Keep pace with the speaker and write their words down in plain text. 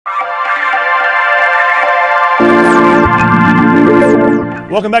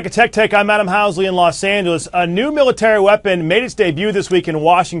Welcome back to Tech Tech. I'm Adam Housley in Los Angeles. A new military weapon made its debut this week in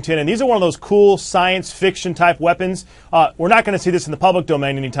Washington, and these are one of those cool science fiction type weapons. We're not going to see this in the public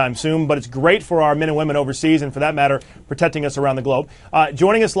domain anytime soon, but it's great for our men and women overseas and, for that matter, protecting us around the globe.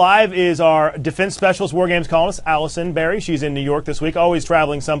 Joining us live is our defense specialist, war games columnist, Allison Barrie. She's in New York this week, always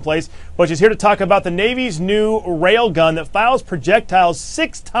traveling someplace, but she's here to talk about the Navy's new Railgun that fires projectiles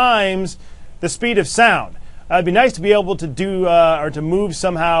 6 times the speed of sound. It'd be nice to be able to do or to move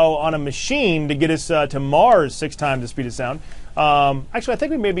somehow on a machine to get us to Mars 6 times the speed of sound. Actually, I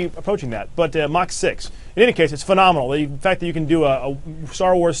think we may be approaching that, but Mach 6. In any case, it's phenomenal. The fact that you can do a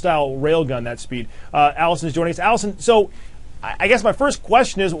Star Wars-style railgun that speed. Allison is joining us. Allison, so I guess my first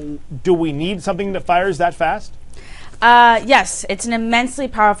question is, do we need something that fires that fast? Yes, it's an immensely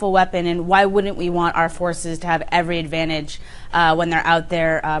powerful weapon, and why wouldn't we want our forces to have every advantage when they're out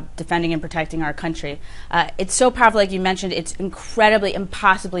there defending and protecting our country? It's so powerful, like you mentioned, it's incredibly,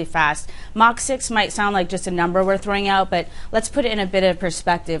 impossibly fast. Mach 6 might sound like just a number we're throwing out, but let's put it in a bit of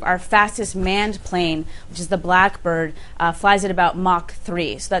perspective. Our fastest manned plane, which is the Blackbird, flies at about Mach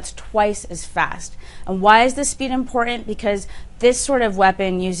 3, so that's twice as fast. And why is this speed important? Because this sort of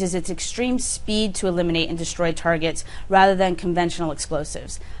weapon uses its extreme speed to eliminate and destroy targets rather than conventional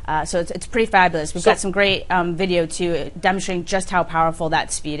explosives. So it's pretty fabulous. We've got some great video, too, demonstrating just how powerful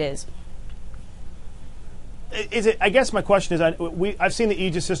that speed is. I guess my question is, I've seen the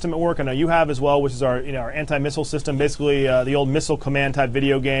Aegis system at work. I know you have as well, which is our anti-missile system, basically the old Missile Command type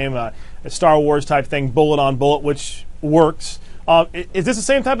video game, a Star Wars type thing, bullet on bullet, which works. Is this the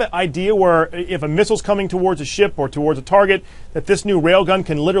same type of idea where if a missile's coming towards a ship or towards a target, that this new railgun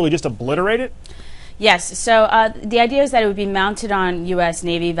can literally just obliterate it? Yes. So the idea is that it would be mounted on U.S.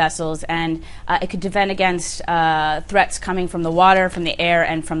 Navy vessels, and it could defend against threats coming from the water, from the air,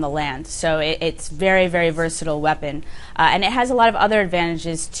 and from the land. So it's very, very versatile weapon. And it has a lot of other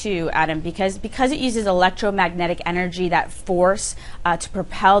advantages too, Adam, because it uses electromagnetic energy, that force, to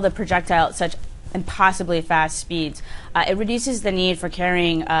propel the projectile at such impossibly fast speeds. It reduces the need for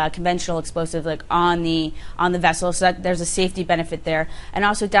carrying conventional explosives like on the vessel, so that there's a safety benefit there. And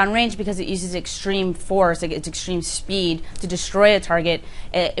also downrange, because it uses extreme force, like its extreme speed, to destroy a target.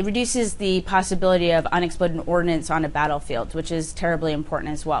 It reduces the possibility of unexploded ordnance on a battlefield, which is terribly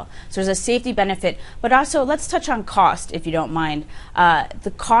important as well. So there's a safety benefit, but also let's touch on cost, if you don't mind.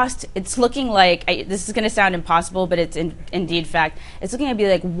 The cost, it's looking like, this is going to sound impossible, but it's indeed fact. It's looking to be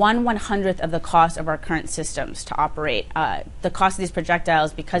like 1/100th of the cost of our current systems to operate. The cost of these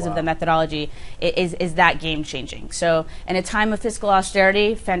projectiles, because of the methodology, is that game-changing. So in a time of fiscal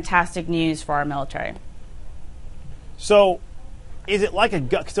austerity, fantastic news for our military. So is it like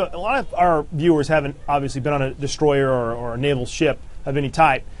so a lot of our viewers haven't obviously been on a destroyer or a naval ship of any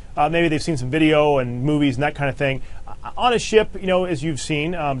type. Maybe they've seen some video and movies and that kind of thing. On a ship, as you've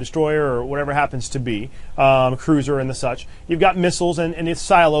seen, destroyer or whatever happens to be, cruiser and the such, you've got missiles and its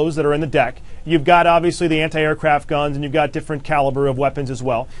silos that are in the deck. You've got, obviously, the anti-aircraft guns, and you've got different caliber of weapons as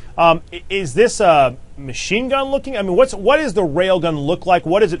well. Is this a machine gun looking? I mean, what does the railgun look like?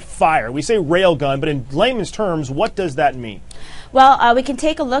 What does it fire? We say railgun, but in layman's terms, what does that mean? Well, we can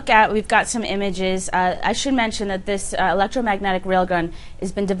take a look at, we've got some images. I should mention that this electromagnetic railgun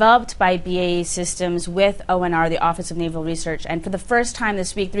has been developed by BAE Systems with ONR, the Office of Naval Research. And for the first time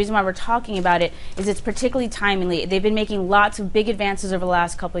this week, the reason why we're talking about it is it's particularly timely. They've been making lots of big advances over the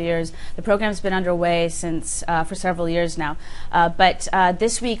last couple of years. The program's been underway since for several years now. But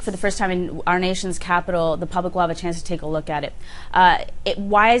this week, for the first time in our nation's capital, the public will have a chance to take a look at it.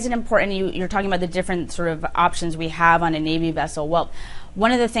 Why is it important? You're talking about the different sort of options we have on a Navy vessel. Well,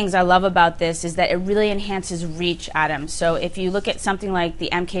 one of the things I love about this is that it really enhances reach, Adam. So if you look at something like the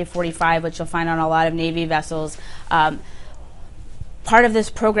Mk-45, which you'll find on a lot of Navy vessels, part of this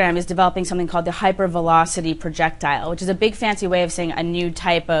program is developing something called the hypervelocity projectile, which is a big fancy way of saying a new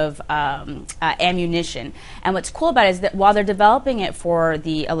type of ammunition. And what's cool about it is that while they're developing it for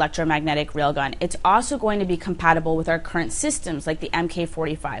the electromagnetic railgun, it's also going to be compatible with our current systems like the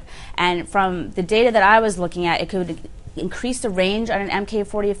Mk-45. And from the data that I was looking at, it could increase the range on an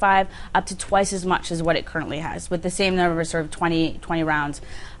Mk-45 up to twice as much as what it currently has, with the same number of sort of 20 rounds.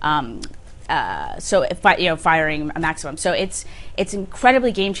 So firing a maximum. So it's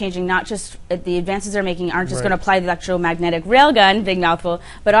incredibly game-changing. Not just the advances they're making aren't just going to apply the electromagnetic railgun, big mouthful,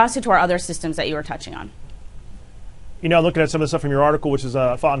 but also to our other systems that you were touching on. You know, looking at some of the stuff from your article, which is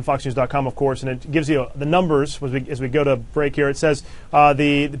on FoxNews.com, of course, and it gives you the numbers as we go to break here. It says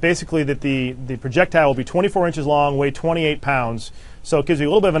basically that the projectile will be 24 inches long, weigh 28 pounds. So it gives you a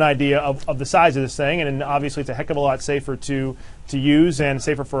little bit of an idea of the size of this thing, and obviously it's a heck of a lot safer to use and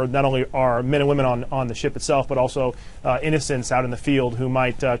safer for not only our men and women on the ship itself, but also innocents out in the field who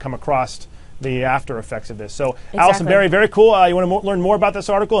might come across the after effects of this. So, exactly. Allison Barrie, very cool. You want to learn more about this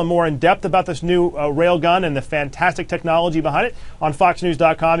article and more in depth about this new railgun and the fantastic technology behind it on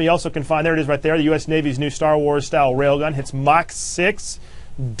FoxNews.com. You also can find, there it is right there, the U.S. Navy's new Star Wars style railgun. Hits Mach 6.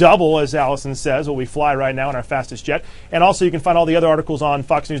 Double, as Allison says, what we fly right now in our fastest jet. And also you can find all the other articles on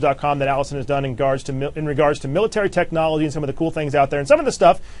FoxNews.com that Allison has done in regards to military technology and some of the cool things out there. And some of the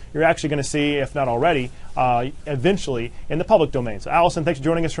stuff you're actually going to see, if not already, eventually in the public domain. So Allison, thanks for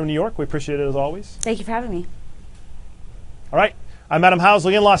joining us from New York. We appreciate it as always. Thank you for having me. All right. I'm Adam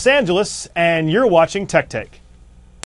Housley in Los Angeles, and you're watching Tech Take.